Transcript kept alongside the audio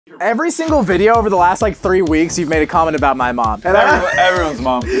Every single video over the last like 3 weeks, you've made a comment about my mom. And Everyone's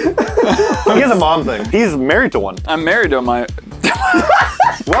mom. He has a mom thing. He's married to one. I'm married to my...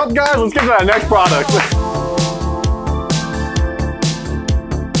 Well, guys, let's get to our next product.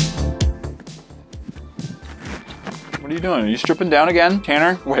 What are you doing? Are you stripping down again,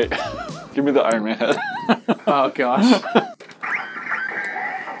 Tanner? Wait, give me the Iron Man head. Oh gosh.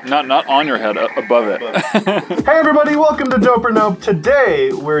 Not on your head, above it. Hey everybody, welcome to Dope or Nope.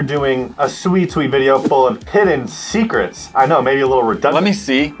 Today, we're doing a sweet video full of hidden secrets. I know, maybe a little redundant. Let me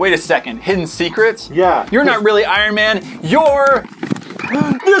see. Wait a second. Hidden secrets? Yeah. You're not really Iron Man. You're...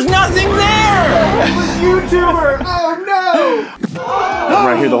 There's nothing there! Headless YouTuber! Oh no! I'm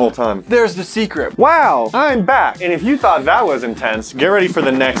right here the whole time. There's the secret. Wow, I'm back. And if you thought that was intense, get ready for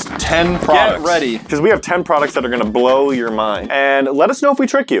the next 10 products. Get ready. Because we have 10 products that are gonna blow your mind. And let us know if we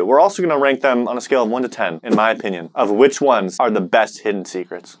trick you. We're also gonna rank them on a scale of 1 to 10, in my opinion, of which ones are the best hidden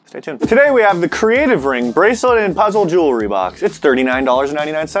secrets. Stay tuned. Today we have the Creative Ring bracelet and puzzle jewelry box. It's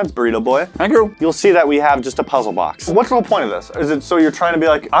 $39.99, Burrito Boy. Thank you. You'll see that we have just a puzzle box. What's the whole point of this? Is it so you're trying to be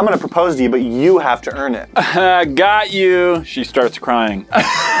like, I'm gonna propose to you, but you have to earn it? Got you. She starts crying.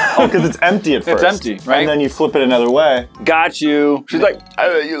 Oh, because it's empty at first. It's empty, right? And then you flip it another way. Got you. She's like,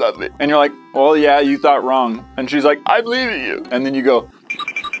 oh, you love me. And you're like, well, yeah, you thought wrong. And she's like, I believe in you. And then you go,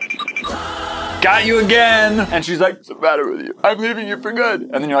 got you again. And she's like, what's the matter with you? I'm leaving you for good.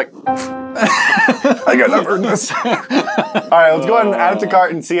 And then you're like, I guess I've earned this. All right, let's go ahead and add it to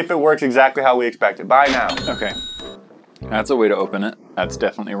cart and see if it works exactly how we expected. Buy now. okay. That's a way to open it. That's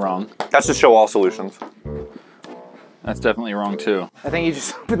definitely wrong. That's to show all solutions. That's definitely wrong too. I think you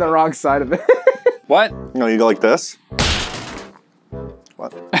just opened the wrong side of it. What? No, you go like this.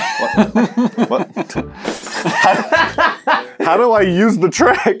 What? What? What? How do I use the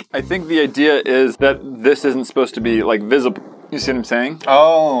trick? I think the idea is that this isn't supposed to be like visible. You see what I'm saying?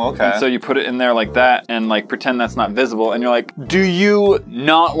 Oh, okay. And so you put it in there like that and like pretend that's not visible and you're like, do you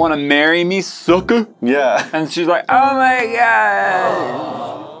not want to marry me, sucker? Yeah. And she's like, oh my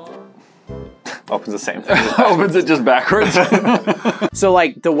God. Opens the same thing. Opens it just backwards. So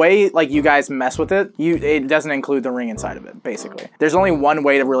like the way like you guys mess with it, it doesn't include the ring inside of it, basically. There's only one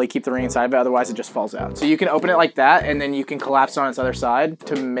way to really keep the ring inside of it, otherwise it just falls out. So you can open it like that and then you can collapse it on its other side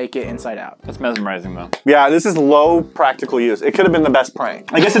to make it inside out. That's mesmerizing though. Yeah, this is low practical use. It could have been the best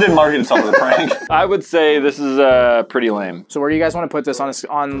prank. I guess it didn't market itself as a prank. I would say this is pretty lame. So where do you guys want to put this on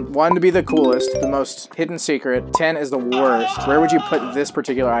 1 to be the coolest, the most hidden secret, 10 is the worst. Where would you put this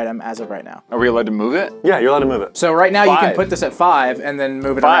particular item as of right now? Are we allowed to move it? Yeah, you're allowed to move it. So right now you can 5. put this at 5 and then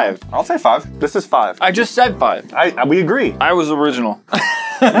move it 5. around. I'll say 5. This is 5. I just said 5. We agree. I was original.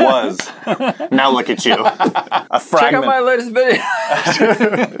 Was. Now look at you. A fragment. Check out my latest video.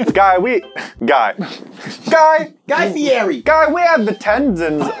 Guy Fieri. Guy, we have the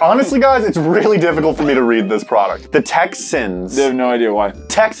Texans. Honestly, guys, it's really difficult for me to read this product. The Texans. They have no idea why.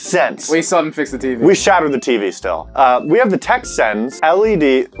 Texans. We still haven't fixed the TV. We shattered the TV still. We have the Texans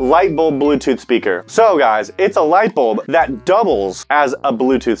LED light bulb Bluetooth speaker. So guys, it's a light bulb that doubles as a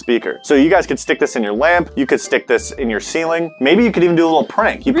Bluetooth speaker. So you guys could stick this in your lamp. You could stick this in your ceiling. Maybe you could even do a little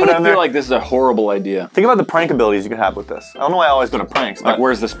prank. You put it in there. I feel like this is a horrible idea. Think about the prank abilities you could have with this. I don't know why I always go to pranks. Like,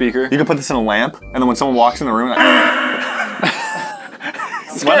 where's the speaker? You could put this in a lamp, and then when someone walks in the room,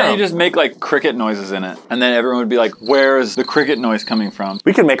 Why don't you just make like cricket noises in it? And then everyone would be like, where is the cricket noise coming from?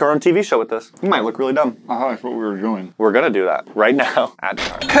 we could make our own TV show with this. We might look really dumb. That's what we were doing. We're gonna do that right now. Add to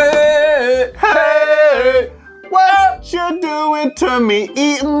cart. Hey, Hey, what you doing to me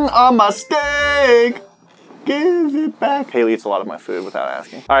eating on my steak? Give it back. Haley eats a lot of my food without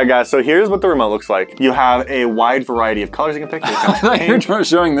asking. All right, guys, so here's what the remote looks like. You have a wide variety of colors you can pick. I thought you were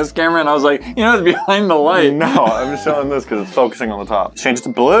showing this camera and I was like, you know, it's behind the light. No, I'm just showing this because it's focusing on the top. Change it to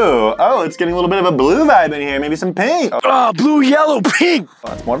blue. Oh, it's getting a little bit of a blue vibe in here. Maybe some pink. Oh, blue, yellow, pink.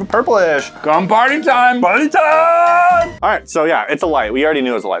 Oh, it's more of a purplish. Come party time. Party time! All right, so yeah, it's a light. We already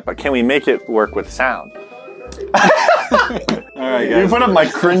knew it was a light, but can we make it work with sound? All right, guys. You put up my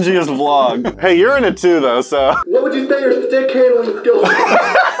cringiest vlog. Hey, you're in it too, though, so. What would you say your stick handling skills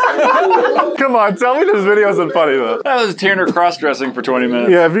are? Come on, tell me this video isn't funny, though. That was Tanner cross-dressing for 20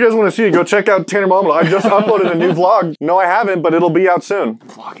 minutes. Yeah, if you guys want to see it, go check out Tanner Momolo. I just uploaded a new vlog. No, I haven't, but it'll be out soon.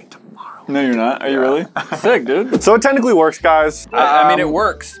 Vlogging tomorrow. No, you're not. Are you really? Sick, dude. So it technically works, guys. I mean, it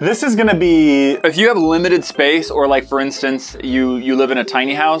works. This is gonna be... If you have limited space, or like for instance, you live in a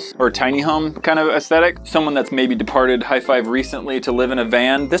tiny house or tiny home kind of aesthetic, someone that's maybe departed High Five recently to live in a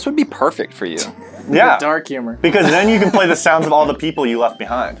van, this would be perfect for you. Yeah. Dark humor. Because then you can play the sounds of all the people you left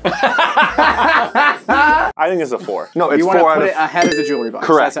behind. I think it's a 4. No, it's You 4 want to out put of... it ahead of the jewelry box.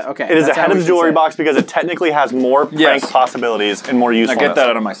 Correct. Okay. It is that's how ahead of we the should jewelry say it. box because it technically has more prank possibilities and more Now usefulness. get that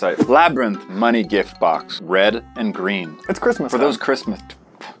out of my sight. Labyrinth money gift box, red and green. It's Christmas. For those Christmas.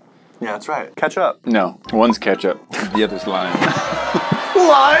 Yeah, that's right. Catch up. No, one's ketchup, the other's lime.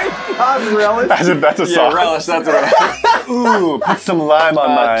 Lime? Not relish. As if that's a sauce. relish, that's what Ooh, put some lime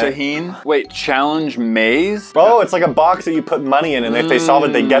on my... Tahine. Wait, challenge maze? Oh, it's like a box that you put money in, and if they solve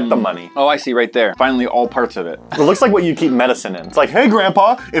it, they get the money. Oh, I see, right there. Finally, all parts of it. It looks like what you keep medicine in. It's like, hey,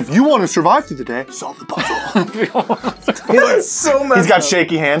 Grandpa, if you want to survive through the day, solve the puzzle. He looks so messed He's got up.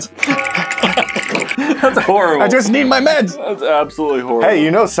 shaky hands. That's horrible. I just need my meds. That's absolutely horrible. Hey,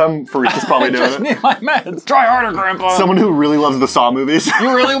 you know some freak is probably I doing just it. need my meds. Try harder, Grandpa. Someone who really loves the Saw movies.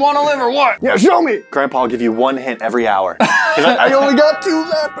 You really want to live or what? Yeah, show me. Grandpa will give you 1 hint every hour. He's like, I only got 2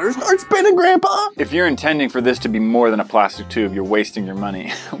 left. Better start spinning, Grandpa. If you're intending for this to be more than a plastic tube, you're wasting your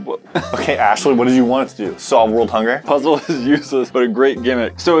money. Okay, Ashley, what did you want it to do? Solve world hunger? Puzzle is useless, but a great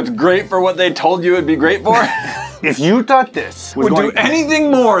gimmick. So it's great for what they told you it'd be great for? If you thought this was Would do anything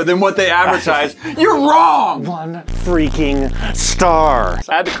more than what they advertised, you're wrong! 1 freaking star.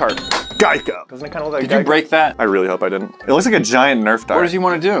 Add to cart. Geico. Doesn't it kind of look like Did you Geico? break that? I really hope I didn't. It looks like a giant Nerf dart. What does he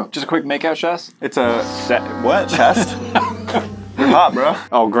want to do? Just a quick makeout chest? It's a what? Chest? You're hot, bro.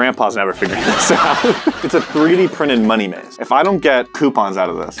 Oh, Grandpa's never figuring this out. It's a 3D printed money maze. If I don't get coupons out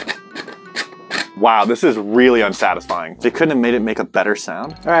of this, wow, this is really unsatisfying. They couldn't have made it make a better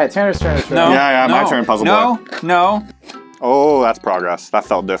sound. All right, Tanner's turn. No. Yeah, my turn, puzzle boy. No. Oh, that's progress. That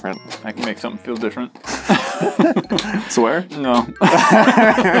felt different. I can make something feel different. Swear? No.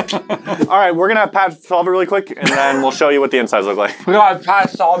 All right, we're gonna have Pat solve it really quick, and then we'll show you what the insides look like. We gotta Pat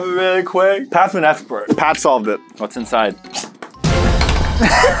solve it really quick. Pat's an expert. Pat solved it. What's inside?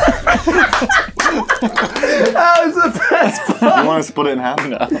 That was the best part. You want to split it in half?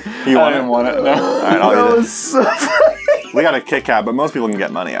 No. You I want didn't it? want it, no. All right, I'll That eat it. was so funny. We got a Kit Kat, but most people can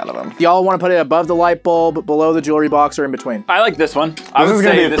get money out of them. Y'all want to put it above the light bulb, below the jewelry box, or in between? I like this one. I This would is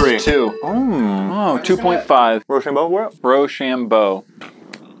gonna say be a this 3. is 2. Oh, 2.5. Rochambeau, we're up. Rochambeau.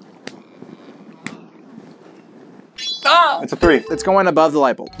 Ah! It's a 3. It's going above the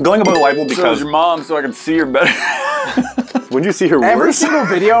light bulb. Going above the light bulb So is because your mom, so I can see her better. when you see her Every worse, single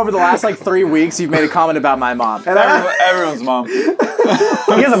video over the last like 3 weeks, you've made a comment about my mom. And Everyone's mom.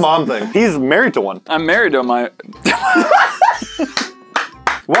 he has a mom thing. He's married to one. I'm married to my.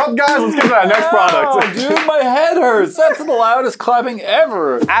 Well, guys, let's get to that next product. Oh, dude, my head hurts. That's the loudest clapping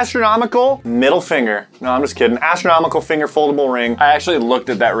ever. Astronomical middle finger. No, I'm just kidding. Astronomical finger foldable ring. I actually looked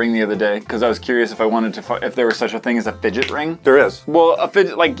at that ring the other day because I was curious if I wanted to, if there was such a thing as a fidget ring. There is. Well, a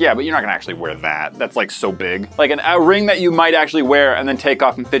fidget, like, yeah, but you're not gonna actually wear that. That's like so big. Like a ring that you might actually wear and then take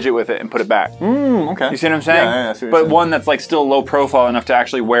off and fidget with it and put it back. Okay. You see what I'm saying? Yeah, I see what you're but saying. one that's like still low profile enough to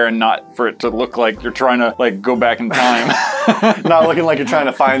actually wear and not for it to look like you're trying to like go back in time. Not looking like you're trying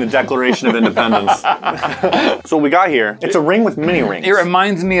to find the Declaration of Independence. So what we got here, it's a ring with mini rings. It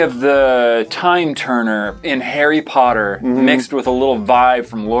reminds me of the time turner in Harry Potter mixed with a little vibe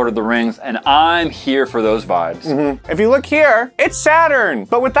from Lord of the Rings, and I'm here for those vibes. If you look here, it's Saturn,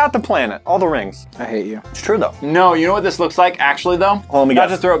 but without the planet, all the rings. I hate you. It's true though. No, you know what this looks like actually though? Let me Not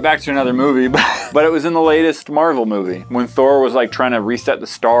guess. to throw it back to another movie, but it was in the latest Marvel movie when Thor was like trying to reset the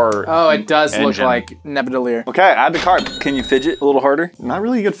star. Oh, it does look engine. like Nebadalier. Okay, add the card. Can you fidget a little harder? Not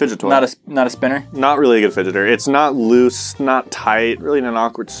really a good fidget toy. Not a spinner? Not really a good fidgeter. It's not loose, not tight, really in an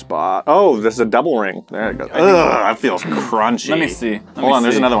awkward spot. Oh, this is a double ring. There it goes. Ugh, that feels crunchy. Let me see. Hold on,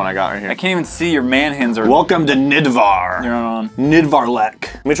 there's another one I got right here. I can't even see your man hands are. Welcome to Nidvar. You're not on.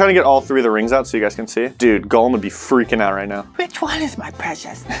 Nidvarlek. Let me try to get all 3 of the rings out so you guys can see. Dude, Golem would be freaking out right now. Which one is my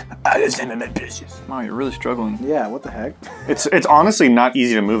precious? my precious. Wow, you're really struggling. Yeah, what the heck? It's honestly not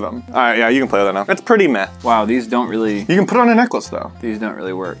easy to move them. All right, yeah, you can play with it now. It's pretty meh. Wow, these don't really You can put it on a necklace though.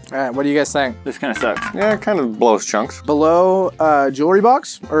 All work. right, what do you guys think? This kind of sucks. Yeah, it kind of blows chunks. Below jewelry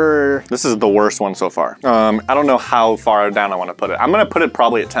box or? This is the worst one so far. I don't know how far down I want to put it. I'm gonna put it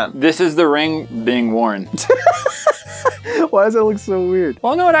probably at 10. This is the ring being worn. Why does it look so weird?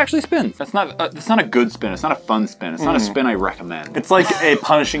 Well, no, it actually spins. That's not a good spin. It's not a fun spin. It's not a spin I recommend. It's like a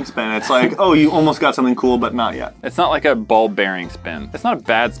punishing spin. It's like, oh, you almost got something cool, but not yet. It's not like a ball bearing spin. It's not a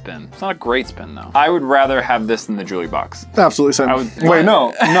bad spin. It's not a great spin though. I would rather have this than the jewelry box. Absolutely same. I would- Wait,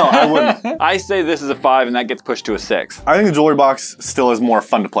 no, I wouldn't. I say this is a 5 and that gets pushed to a 6. I think the jewelry box still is more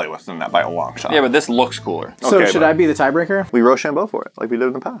fun to play with than that by a long shot. Yeah, but this looks cooler. So Okay, should but- I be the tiebreaker? We Rochambeau for it, like we did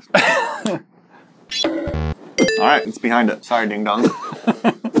in the past. All right, it's behind it. Sorry, ding dong.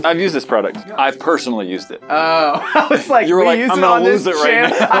 I've used this product. I've personally used it. Oh, I was like, You were like, used I'm it gonna on lose this it right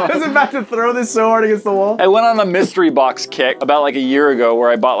channel. now. I was about to throw this so hard against the wall. I went on a mystery box kick about like a year ago where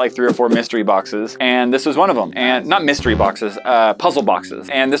I bought like 3 or 4 mystery boxes, and this was one of them. And not mystery boxes, puzzle boxes.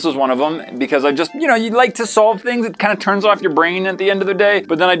 And this was one of them because I just, you know, you like to solve things. It kind of turns off your brain at the end of the day.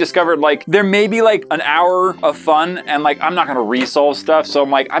 But then I discovered like there may be like an hour of fun, and like I'm not gonna resolve stuff. So I'm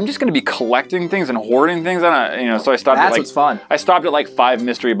like, I'm just gonna be collecting things and hoarding things. You know, so I stopped. That's at like, what's fun. I stopped at like 5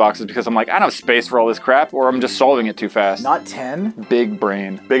 mystery boxes because I'm like, I don't have space for all this crap, or I'm just solving it too fast. Not 10? Big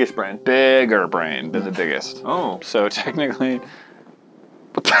brain. Biggest brain. Bigger brain than the biggest. Oh. So technically,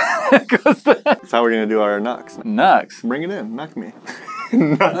 what the heck was that? That's how we're gonna do our knocks. Nux. Bring it in, knock me.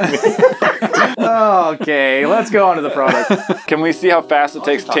 Okay, let's go on to the product. Can we see how fast it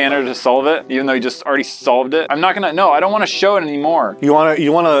takes Tanner to solve it, even though he just already solved it? I'm not gonna, no, I don't wanna show it anymore. You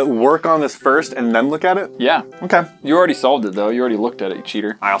wanna work on this first and then look at it? Yeah. Okay. You already solved it though, you already looked at it, you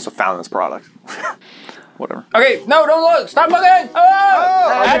cheater. I also found this product. Whatever. Okay, no, don't look, stop looking!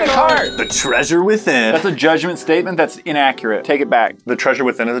 Oh, add the cart! The treasure within. That's a judgment statement that's inaccurate. Take it back. The treasure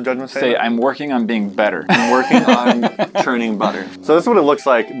within is a judgment statement? Say, I'm working on being better. I'm working on churning butter. So this is what it looks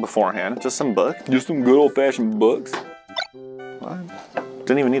like beforehand. Just some book. Just some good old-fashioned books. What?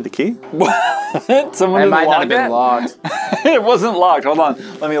 Didn't even need the key? What? Someone It didn't might not lock have been that? locked. It wasn't locked. Hold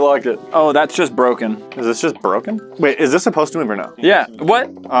on. Let me lock it. Oh, that's just broken. Is this just broken? Wait, is this supposed to move or no? Yeah. What?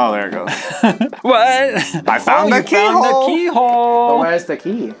 Oh, there it goes. What? I found the you found the keyhole. keyhole. Where's the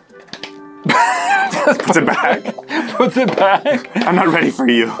key? Puts it back. Puts it back. I'm not ready for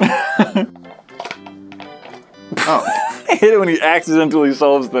you. Oh. I hate it when he accidentally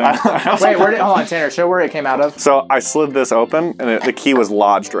solves things. Wait, hold on, Tanner, show where it came out of. So I slid this open and the key was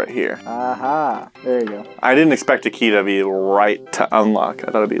lodged right here. Aha, there you go. I didn't expect a key to be right to unlock.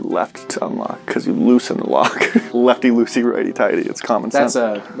 I thought it'd be left to unlock because you loosen the lock. Lefty loosey, righty tighty. It's common sense.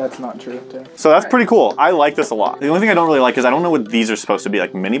 That's not true, too. So that's pretty cool. I like this a lot. The only thing I don't really like is I don't know what these are supposed to be,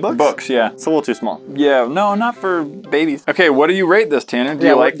 like mini books? Books, yeah. It's a little too small. Yeah, no, not for babies. Okay, what do you rate this, Tanner? Do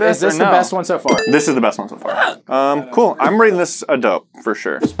you like this? Is this or the no? best one so far? This is the best one so far. Cool. I'm rating this a dope for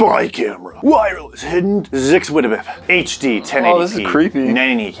sure. Spy camera, wireless, hidden, Zix Widabip, HD 1080p. Oh, this is creepy.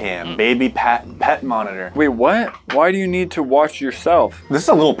 Nanny cam, baby pet monitor. Wait, what? Why do you need to watch yourself? This is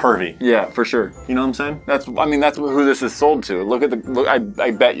a little pervy. Yeah, for sure. You know what I'm saying? That's who this is sold to. Look at the, I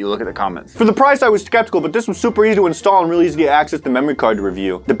bet you, look at the comments. For the price, I was skeptical, but this was super easy to install and really easy to get access to the memory card to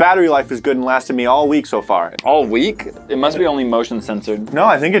review. The battery life is good and lasted me all week so far. All week? It must be only motion censored. No,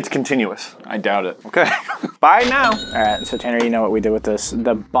 I think it's continuous. I doubt it. Okay. Bye now. All right, so Tanner, you know what we did with this.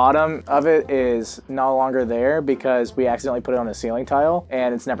 The bottom of it is no longer there because we accidentally put it on a ceiling tile,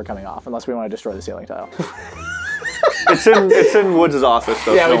 and it's never coming off unless we want to destroy the ceiling tile. It's in Woods' office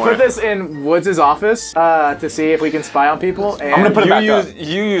though. Yeah, so we don't put worry. this in Woods' office to see if we can spy on people. And I'm gonna put it back up.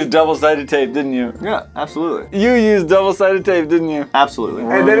 You used double-sided tape, didn't you? Yeah, absolutely. You used double-sided tape, didn't you? Absolutely.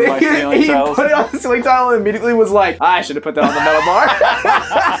 And then My ceiling he tiles. put it on the ceiling tile and immediately was like, I should have put that on the metal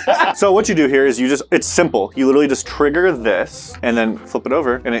bar. So what you do here is it's simple. You literally just trigger this and then flip it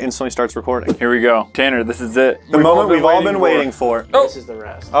over and it instantly starts recording. Here we go. Tanner, this is it. The moment we've all been waiting for. Oh. This is the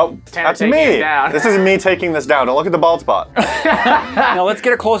rest. Oh, Tanner that's taking me. it down. This is me taking this down. Don't look at the bald spot. Now let's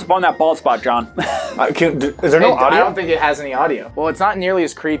get a close-up on that bald spot, John. Is there no I audio? don't think it has any audio. Well, it's not nearly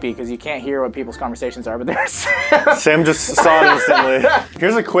as creepy because you can't hear what people's conversations are, but there's... Sam just saw it instantly.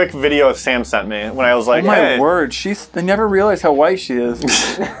 Here's a quick video Sam sent me when I was like, Oh my hey, word, they never realize how white she is.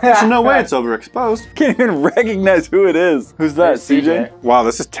 there's no way it's overexposed. Can't even recognize who it is. Who's that, There's CJ? Wow,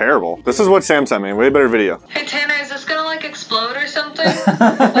 this is terrible. This is what Sam sent me. Way better video. Hey Tanner, is this gonna like explode or something?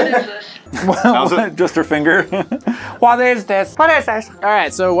 What is this? was it. Just her finger. What is this? What is this? All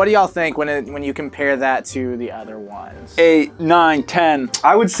right, so what do y'all think when you compare that to the other ones? 8, 9, 10.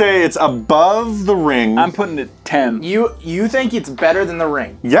 I would say it's above the Ring. I'm putting it 10. You think it's better than the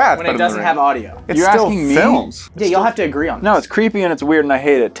Ring? Yeah, it's When better it than doesn't the have Ring. audio. It's You're still asking me? films. Yeah, y'all have to agree on No, this. it's creepy and it's weird and I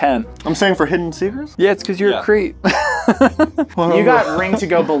hate it. 10. I'm saying for hidden secrets? Yeah, it's because you're a creep. You got Ring to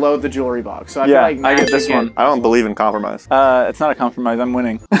go below the jewelry box, so I Yeah, feel like I Matt get should this one. I don't believe in compromise. It's not a compromise. I'm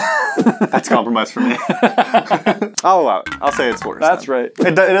winning. That's compromise for me. I'll allow it. I'll say it's worse. That's then. right.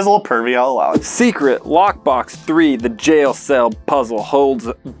 It is a little pervy. I'll allow it. Secret Lockbox 3, the jail cell puzzle holds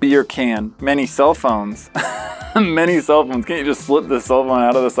beer can. Many cell phones. Many cell phones. Can't you just slip the cell phone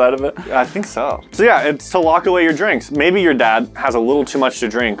out of the side of it? I think so. So yeah, it's to lock away your drinks. Maybe your dad has a little too much to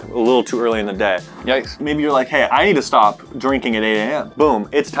drink a little too early in the day. Yikes. Maybe you're like, hey, I need to stop drinking at 8 a.m. Boom,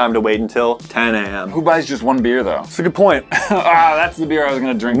 it's time to wait until 10 a.m. Who buys just one beer though? That's a good point. Ah, that's the beer I was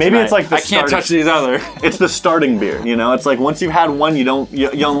gonna drink Maybe tonight. it's like the I can't starting- touch these other. It's the starting beer. beer. You know, it's like once you've had one, you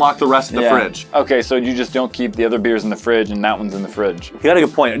unlock the rest of the fridge. Okay, so you just don't keep the other beers in the fridge and that one's in the fridge. You got a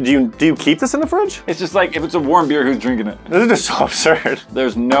good point. Do you keep this in the fridge? It's just like, if it's a warm beer, who's drinking it? This is just so absurd.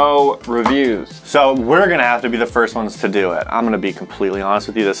 There's no reviews. So we're gonna have to be the first ones to do it. I'm gonna be completely honest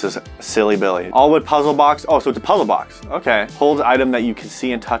with you. This is silly Billy. All wood puzzle box. Oh, so it's a puzzle box. Okay. Holds item that you can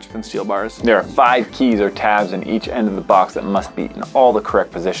see and touch within steel bars. There are 5 keys or tabs in each end of the box that must be in all the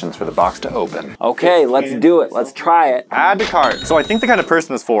correct positions for the box to open. Okay, let's do it. Let's try it. Add to cart. So I think the kind of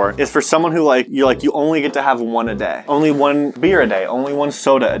person this for is for someone who you only get to have one a day. Only one beer a day. Only one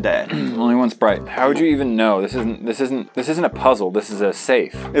soda a day. Only one Sprite. How would you even know? This isn't a puzzle. This is a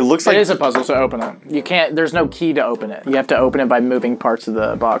safe. It looks like it is a puzzle, so open it. You can't, there's no key to open it. You have to open it by moving parts of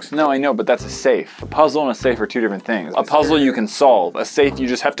the box. No, I know, but that's a safe. A puzzle and a safe are 2 different things. A puzzle you can solve. A safe, you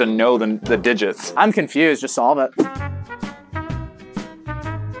just have to know the digits. I'm confused, just solve it.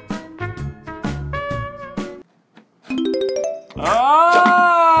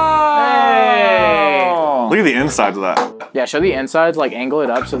 Oh! Hey! Look at the insides of that. Yeah, show the insides, like angle it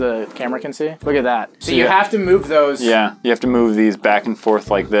up so the camera can see. Look at that. So you have to move those. Yeah, you have to move these back and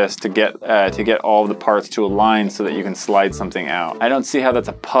forth like this to get all of the parts to align so that you can slide something out. I don't see how that's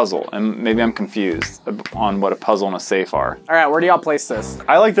a puzzle, and maybe I'm confused on what a puzzle and a safe are. All right, where do y'all place this?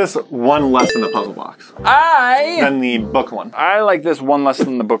 I like this one less than the puzzle box. Than the book one. I like this one less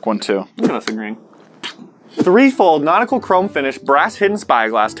than the book one too. Look at us agreeing. 3-fold nautical chrome finish brass hidden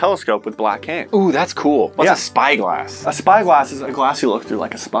spyglass telescope with black cane. Ooh, that's cool. What's a spyglass? A spyglass is a glass you look through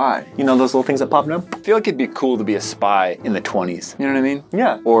like a spy. You know those little things that pop up? I feel like it'd be cool to be a spy in the 20s. You know what I mean?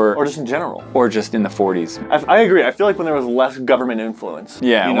 Yeah. Or just in general. Or just in the 40s. I agree. I feel like when there was less government influence.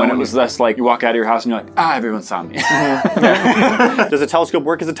 Yeah, you know, when it was less like you walk out of your house and you're like, ah, everyone saw me. Does a telescope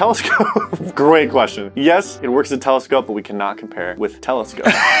work as a telescope? Great question. Yes, it works as a telescope, but we cannot compare it with telescope.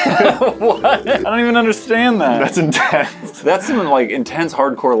 What? I don't even understand that. That's intense. That's some like intense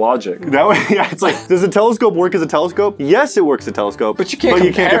hardcore logic. That way, yeah, it's like, does a telescope work as a telescope? Yes, it works as a telescope. But you can't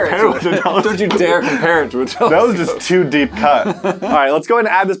compare it with a telescope. Don't you dare compare it to a telescope. That was just too deep cut. All right, let's go ahead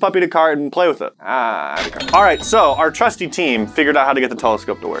and add this puppy to cart and play with it. Add to cart. All right, so our trusty team figured out how to get the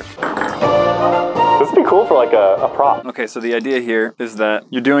telescope to work. This would be cool for like a prop. Okay, so the idea here is that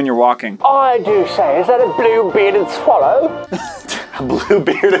you're doing your walking. I do say, is that a blue-bearded swallow? A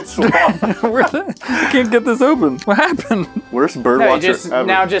blue-bearded swallow. I can't get this open. What happened? Worst bird watcher ever.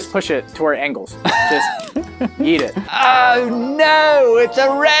 Now just push it to where it angles. Just eat it. Oh no, it's a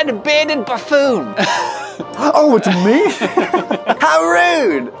red-bearded buffoon. Oh, it's me? How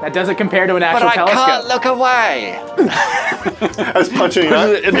rude. That doesn't compare to an actual But I telescope. can't look away. I was punching you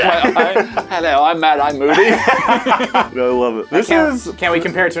up. In my eye. Hello, I'm Matt, I'm Moody. I love it. This is... Can we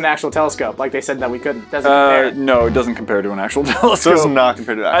compare it to an actual telescope? Like they said that we couldn't. Doesn't compare. No, it doesn't compare to an actual telescope. Does not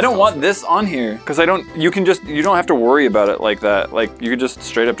compare to that. I don't want this on here because you don't have to worry about it like that. Like you could just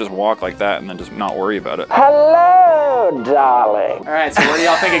straight up just walk like that and then just not worry about it. Hello, darling. All right, so where do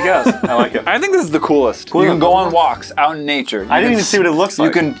y'all think it goes? I like it. I think this is the coolest. You can go on walks out in nature. I didn't even see what it looks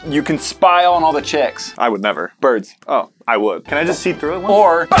like. You can spy on all the chicks. I would never. Birds. Oh, I would. Can I just see through it once?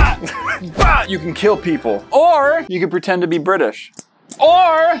 Or you can kill people. Or you can pretend to be British.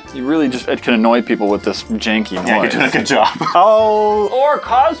 Or you really just can annoy people with this janky noise. Yeah, you're doing a good job. Oh. Or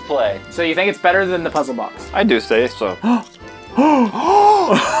cosplay. So you think it's better than the puzzle box? I do say so. All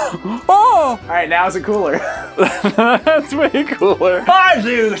right, now is it cooler? That's way cooler. I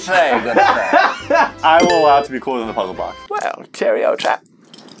do say, good friend. I will allow it to be cooler than the puzzle box. Well, cheerio, chap.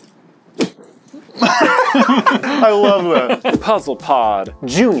 I love that. Puzzle Pod.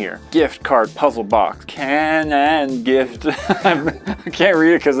 Junior. Gift card puzzle box. Can and gift. I can't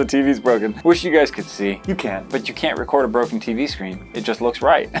read it because the TV's broken. Wish you guys could see. You can. But you can't record a broken TV screen. It just looks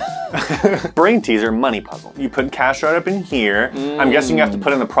right. Brain teaser money puzzle. You put cash right up in here. I'm guessing you have to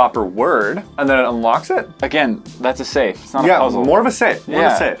put in the proper word and then it unlocks it. Again, that's a safe. It's not a Yeah, puzzle. more of a safe. More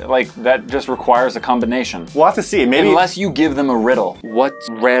of a safe. Like that just requires a combination. We'll have to see. Maybe Unless you give them a riddle. What's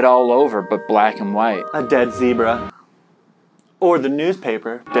red all over but black and white? a dead zebra. Or the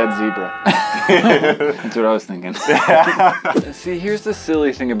newspaper. Dead zebra. That's what I was thinking. See, here's the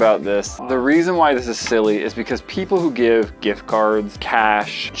silly thing about this. The reason why this is silly is because people who give gift cards,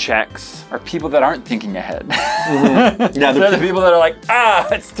 cash, checks, are people that aren't thinking ahead. Yeah, They're the people that are like, ah,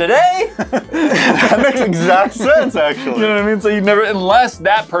 it's today? that makes exact sense, actually. You know what I mean? So you never, unless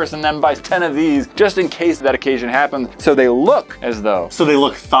that person then buys 10 of these, just in case that occasion happens, so they look as though. So they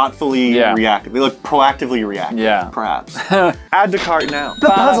look thoughtfully reactive. They look proactively reactive. Yeah. Perhaps. Add to cart now. The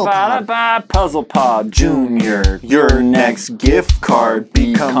Puzzle Pod Junior. Your next gift card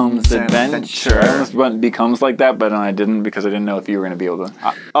becomes adventure. I almost went becomes like that, but I didn't because I didn't know if you were going to be able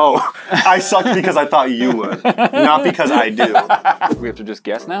to. Oh, I sucked because I thought you would, not because I do. We have to just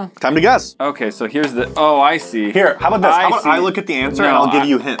guess now? Time to guess. Okay, so here's the. Oh, I see. Here, how about this? How about I look at the answer and I'll give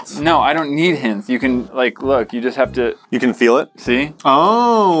you hints? No, I don't need hints. You can, like, look, you just have to. You can feel it? See?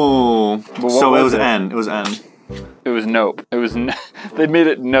 Oh. So it was N. It was N. It was nope. It was they made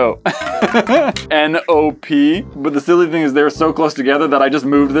it nope. N-O-P. But the silly thing is they were so close together that I just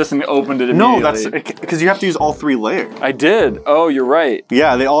moved this and opened it immediately. No, that's because you have to use all 3 layers. I did. Oh, you're right.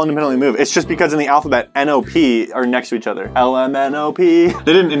 Yeah, they all independently move. It's just because in the alphabet N-O-P are next to each other. L-M-N-O-P.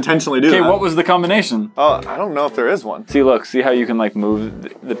 They didn't intentionally do that. Okay, what was the combination? Oh, I don't know if there is one. See, look, see how you can like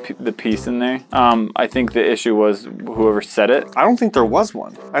move the piece in there? I think the issue was whoever said it. I don't think there was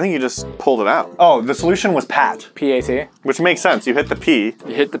one. I think you just pulled it out. Oh, the solution was Pat. P-A-T. Which makes sense. You hit the P.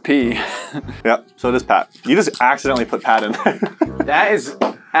 You hit the P. Yep, so it is Pat. You just accidentally put Pat in there. That is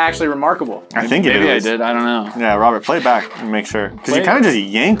actually remarkable. I think it is. Maybe I did, I don't know. Yeah, Robert, play it back and make sure. Because you kind of just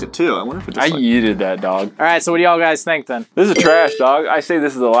yanked it too. I wonder if it just I yeeted that, dog. All right, so what do y'all guys think then? This is trash, dog. I say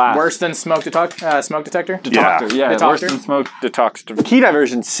this is the last. Worse than smoke detector? Detector, yeah. Detector? Worse than smoke detector. Key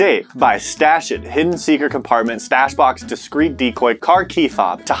diversion safe by stash it, hidden secret compartment, stash box, discreet decoy, car key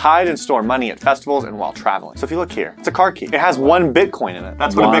fob to hide and store money at festivals and while traveling. So if you look here, it's a car key. It has 1 Bitcoin in it.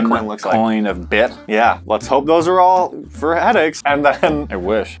 That's what a Bitcoin looks like. 1 coin of bit. Yeah, let's hope those are all for headaches. And then I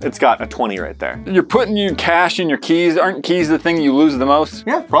wish. It's got a 20 right there. You're putting your cash in your keys. Aren't keys the thing you lose the most?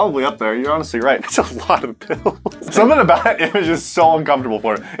 Yeah, probably up there. You're honestly right. It's a lot of pills. Something about that image is so uncomfortable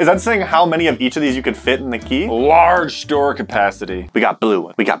for it. Is that saying how many of each of these you could fit in the key? Large store capacity. We got blue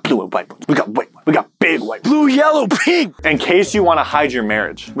ones. We got blue and white ones. We got white ones. We got big white ones. Blue, yellow, pink. In case you want to hide your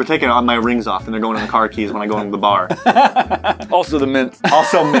marriage. We're taking all my rings off and they're going in the car keys when I go into the bar. Also the mints.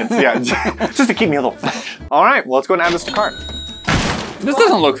 Also mints, yeah. Just to keep me a little fresh. All right, well, let's go and add this to cart. This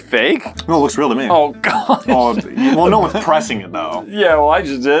doesn't look fake. No, it looks real to me. Oh, God. Oh, well, no one's pressing it, though. Yeah, well, I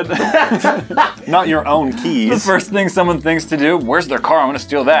just did. Not your own keys. The first thing someone thinks to do, where's their car? I'm going to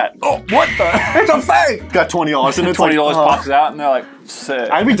steal that. Oh, what the? It's a fake! Got $20 and it's $20 like, pops out and they're like, sick.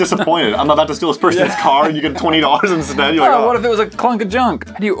 I'd be disappointed. I'm about to steal this person's car and you get $20 instead. You're like, oh, what if it was a clunk of junk?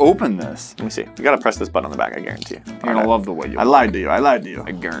 How do you open this? Let me see. You gotta press this button on the back, I guarantee you. You're gonna love the way you I lied to you. I lied to you.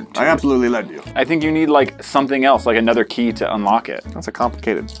 I guarantee. I absolutely lied to you. I think you need like something else, like another key to unlock it. That's a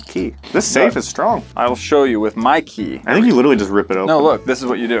complicated key. This safe is strong. I'll show you with my key. I think you literally just rip it open. No, look, this is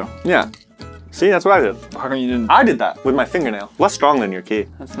what you do. Yeah. See, that's what I did. How come you didn't? I did that with my fingernail. Less strong than your key.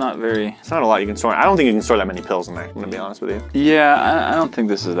 That's not very... It's not a lot you can store. I don't think you can store that many pills in there, I'm gonna be honest with you. Yeah, I don't think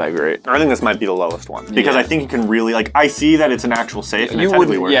this is that great. I think this might be the lowest one. Because I think you can really, like, I see that it's an actual safe and it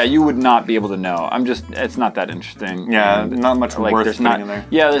technically works. Yeah, you would not be able to know. It's not that interesting. Yeah, not much like, worth there's putting not, in there.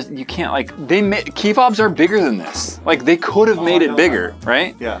 Yeah, you can't, like, key fobs are bigger than this. Like, they could have made it bigger,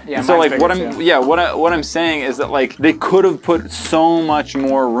 right? Yeah. Yeah, so, like, what I'm saying is that, like, they could have put so much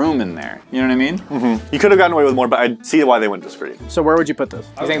more room in there. You know what I mean? Mm-hmm. You could have gotten away with more, but I see why they went discreet. So where would you put this?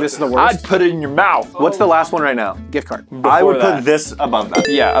 You think this is the worst? I'd put it in your mouth. What's the last one right now? Gift card. I would put this above that.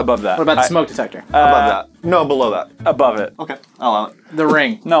 Yeah, above that. What about the smoke detector? Above that. No, below that. Above it. Okay, I'll allow it. The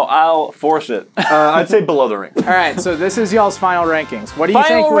ring. No, I'll force it. I'd say below the ring. All right, so this is y'all's final rankings. What do you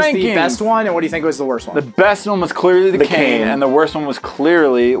think was the best one, and what do you think was the worst one? The best one was clearly the cane, and the worst one was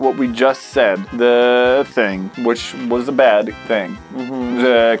clearly what we just said. The thing, which was a bad thing.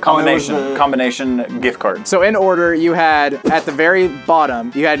 The combination gift card. So in order, you had, at the very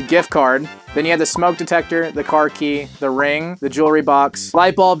bottom, you had gift card, then you had the smoke detector, the car key, the ring, the jewelry box,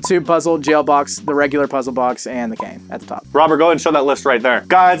 light bulb, tube puzzle, jail box, the regular puzzle box, and the cane at the top. Robert, go ahead and show that list right there.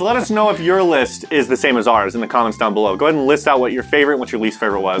 Guys, let us know if your list is the same as ours in the comments down below. Go ahead and list out what your favorite and what your least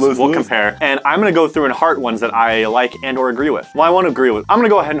favorite was. We'll compare. And I'm gonna go through and heart ones that I like and or agree with. Well, I won't agree with. I'm gonna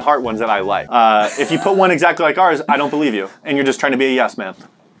go ahead and heart ones that I like. If you put one exactly like ours, I don't believe you. And you're just trying to be a yes man.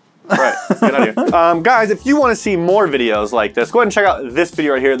 Right, get out of here. Guys, if you want to see more videos like this, go ahead and check out this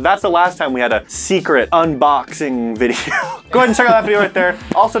video right here. That's the last time we had a secret unboxing video. Go ahead and check out that video right there.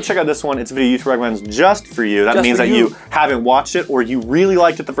 Also check out this one. It's a video YouTube recommends just for you. That means that you haven't watched it or you really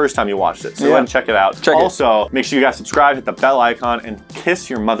liked it the first time you watched it. So go ahead and check it out. Also, make sure you guys subscribe, hit the bell icon, and kiss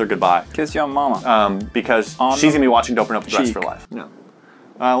your mother goodbye. Kiss your mama. Because she's gonna be watching to open up the rest of her life. Yeah.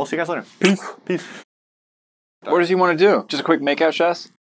 We'll see you guys later. Peace. Peace. What does he want to do? Just a quick makeout, Chess?